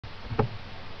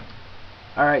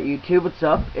Alright YouTube, what's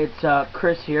up? It's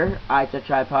Chris here,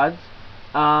 iTouchiPodz.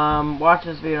 Watch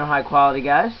this video in high quality,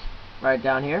 guys. Right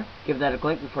down here. Give that a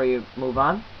click before you move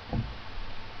on.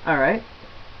 Alright.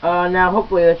 Now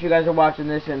hopefully that you guys are watching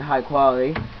this in high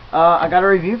quality. I got a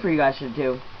review for you guys to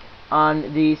do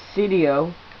on the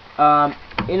Seidio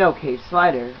Innocase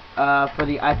slider for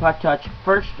the iPod Touch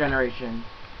first generation.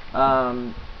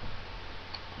 So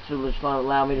just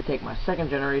allow me to take my second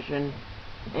generation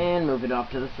and move it off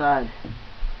to the side.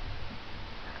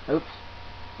 Oops.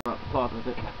 Cloth with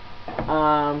it.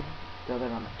 Throw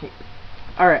that on the tape.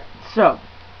 Alright, so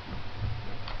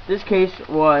this case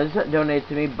was donated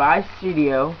to me by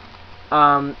Seidio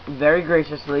very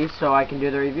graciously, so I can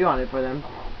do the review on it for them,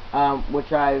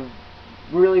 which I've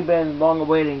really been long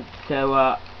awaiting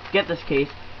to get this case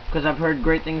because I've heard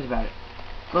great things about it.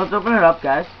 So let's open it up,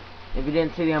 guys. If you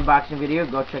didn't see the unboxing video,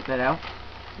 go check that out.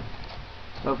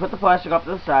 So put the plastic up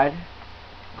to the side.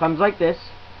 Comes like this.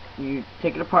 You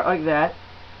take it apart like that.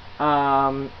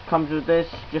 Comes with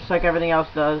this, just like everything else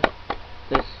does.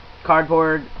 This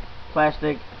cardboard,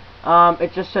 plastic.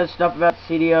 It just says stuff about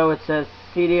Seidio. It says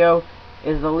Seidio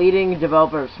is the leading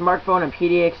developer of smartphone and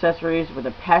PDA accessories with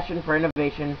a passion for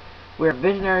innovation. We're a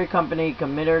visionary company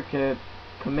committed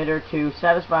to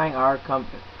satisfying our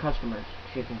customers.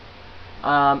 Excuse me.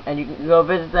 And you can go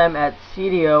visit them at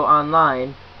Seidio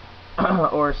online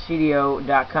or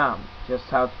Seidio.com. Just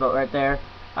how it's spelled right there.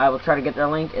 I will try to get their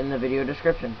link in the video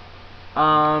description.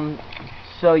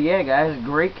 So yeah, guys,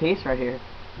 great case right here.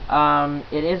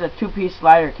 It is a two-piece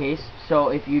slider case, so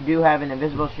if you do have an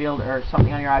invisible shield or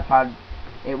something on your iPod,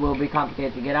 it will be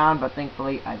complicated to get on, but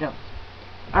thankfully I don't.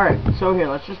 Alright, so here,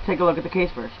 let's just take a look at the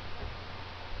case first.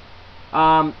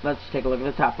 Let's take a look at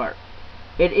the top part.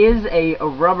 It is a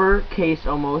rubber case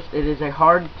almost. It is a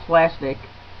hard plastic,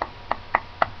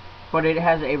 but it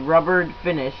has a rubbered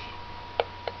finish.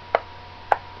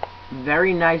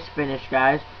 Very nice finish,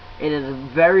 guys. It is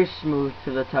very smooth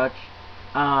to the touch.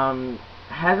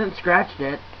 Hasn't scratched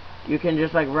it. You can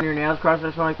just like run your nails across it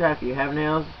or something like that if you have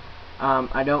nails.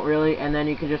 I don't really. And then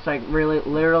you can just like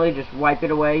literally just wipe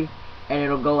it away, and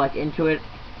it'll go like into it.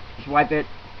 Just wipe it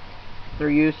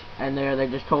through use, and they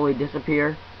just totally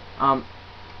disappear.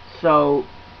 So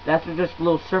that's just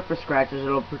little surface scratches.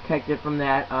 It'll protect it from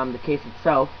that. The case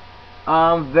itself.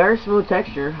 Very smooth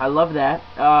texture. I love that.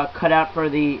 Cut out for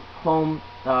the home.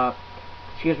 Cut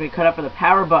out for the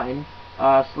power button.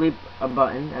 Sleep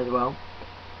button as well.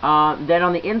 Then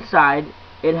on the inside,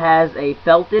 it has a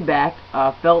felted back,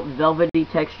 felt velvety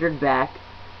textured back.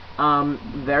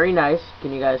 Very nice.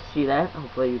 Can you guys see that?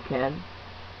 Hopefully you can.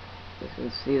 You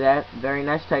can see that. Very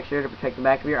nice texture to protect the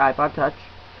back of your iPod Touch.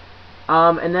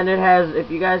 And then it has, if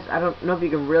you guys, I don't know if you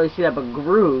can really see that, but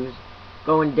grooves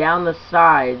going down the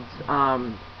sides.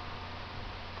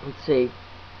 Let's see.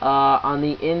 On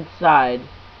the inside,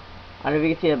 I don't know if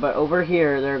you can see it, but over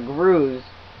here there are grooves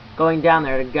going down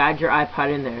there to guide your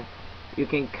iPod in there. You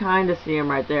can kind of see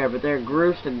them right there, but there are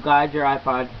grooves to guide your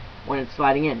iPod when it's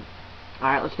sliding in.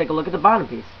 Alright, let's take a look at the bottom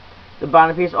piece. The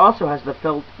bottom piece also has the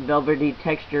felt velvety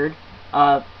textured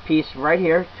piece right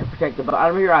here to protect the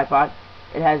bottom of your iPod.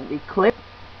 It has the clip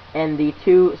and the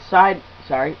two side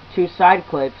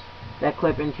clips that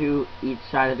clip into each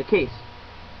side of the case.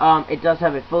 It does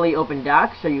have a fully open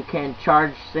dock, so you can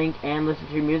charge, sync, and listen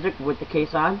to your music with the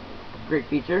case on. Great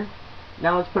feature.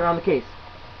 Now let's put it on the case,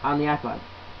 on the iPod.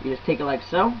 You just take it like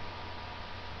so.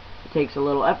 It takes a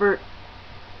little effort.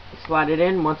 Slide it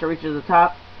in. Once it reaches the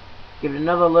top, give it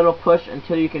another little push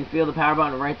until you can feel the power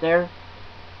button right there.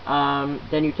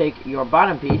 Then you take your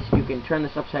bottom piece. You can turn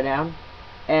this upside down.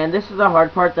 And this is the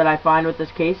hard part that I find with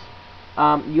this case.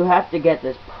 You have to get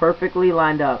this perfectly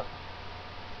lined up.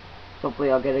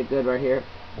 Hopefully I'll get it good right here.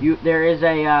 There is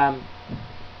a,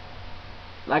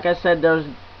 like I said, there's,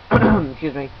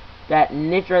 excuse me, that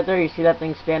niche right there. You see that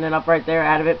thing standing up right there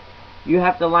out of it? You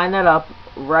have to line that up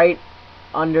right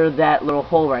under that little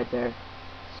hole right there.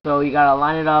 So you gotta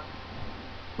line it up,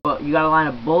 but you gotta line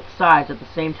up both sides at the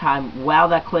same time while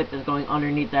that clip is going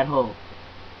underneath that hole.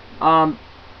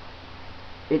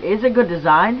 It is a good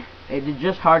design. It's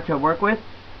just hard to work with.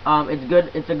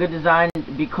 It's a good design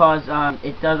because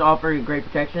it does offer you great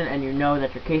protection, and you know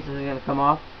that your case isn't going to come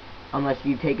off unless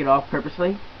you take it off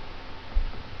purposely.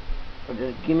 So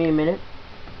just give me a minute,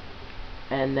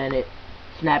 and then it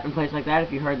snaps in place like that.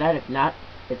 If you heard that, if not,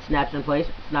 it snaps in place.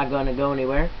 It's not going to go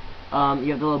anywhere.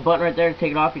 You have the little button right there to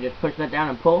take it off. You just push that down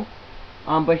and pull.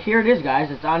 But here it is, guys.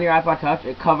 It's on your iPod Touch.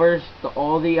 It covers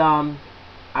all the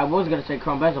I was going to say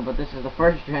chrome bezel, but this is the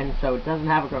first gen, so it doesn't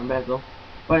have a chrome bezel.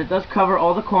 But it does cover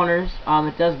all the corners.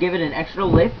 It does give it an extra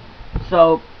lip,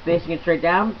 so facing it straight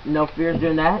down, no fears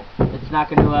doing that. It's not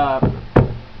going to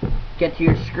get to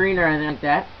your screen or anything like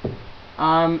that.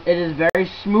 It is very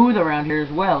smooth around here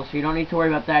as well, so you don't need to worry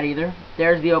about that either.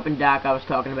 There's the open dock I was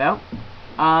talking about.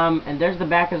 And there's the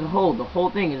back as a whole. The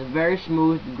whole thing is very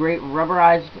smooth, great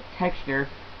rubberized texture.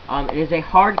 It is a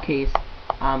hard case.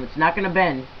 It's not going to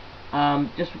bend.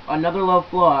 Just another low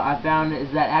flaw I found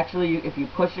is that actually if you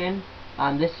push in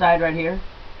on this side right here,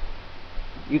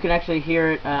 you can actually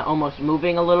hear it almost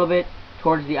moving a little bit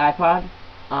towards the iPod.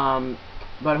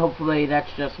 But hopefully that's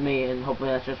just me, and hopefully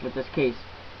that's just with this case.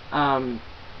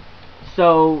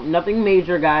 So nothing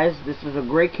major, guys. This is a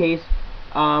great case.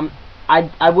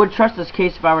 I would trust this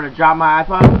case if I were to drop my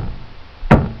iPod.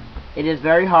 It is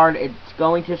very hard. It's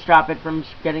going to stop it from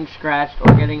getting scratched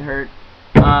or getting hurt.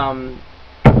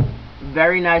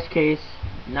 Very nice case.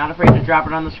 Not afraid to drop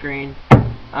it on the screen.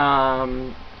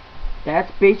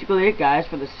 That's basically it, guys,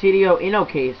 for the Seidio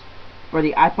Innocase for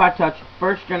the iPod Touch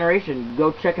first generation.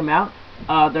 Go check them out.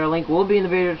 Their link will be in the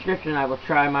video description. I will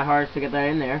try my hardest to get that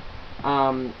in there.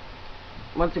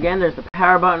 Once again, there's the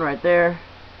power button right there.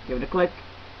 Give it a click.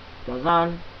 Goes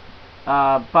on.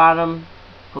 Bottom,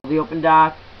 pull the open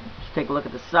dock. Just take a look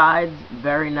at the sides.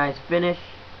 Very nice finish.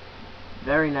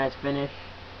 Very nice finish.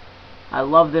 I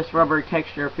love this rubber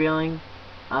texture feeling.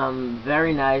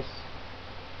 Very nice.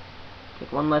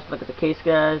 Take one last look at the case,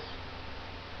 guys.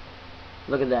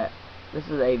 Look at that. This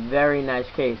is a very nice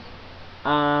case.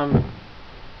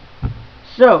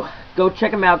 So, go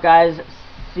check them out, guys.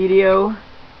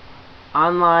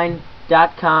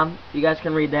 SeidioOnline.com. You guys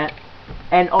can read that.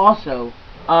 And also,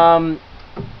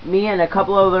 me and a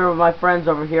couple other of my friends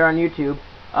over here on YouTube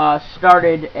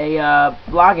started a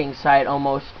blogging site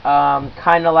almost,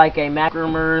 kind of like a Mac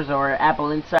Rumors or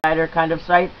Apple Insider kind of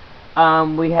site.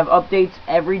 We have updates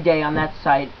every day on that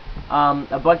site,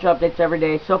 a bunch of updates every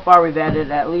day. So far we've added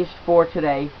at least 4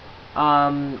 today.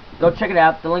 Go check it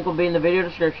out. The link will be in the video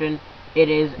description. It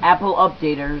is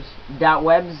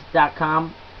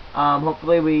appleupdaters.webs.com.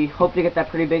 Hopefully we hope to get that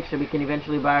pretty big so we can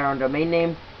eventually buy our own domain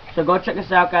name. So go check us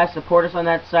out, guys. Support us on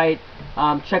that site.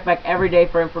 Check back every day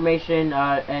for information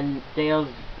and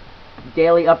daily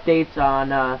updates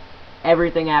on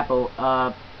everything Apple.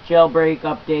 Jailbreak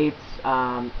updates,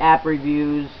 app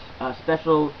reviews,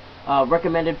 special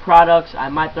recommended products. I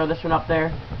might throw this one up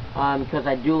there because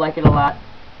I do like it a lot.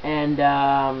 And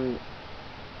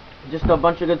just a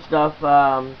bunch of good stuff.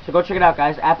 So go check it out,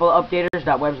 guys.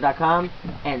 appleupdaters.webs.com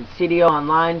and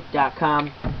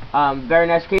SeidioOnline.com. Very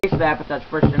nice case for the iPod Touch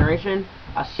first generation.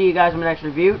 I'll see you guys in my next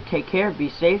review. Take care. Be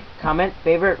safe. Comment,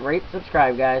 favorite, rate,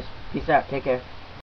 subscribe, guys. Peace out. Take care.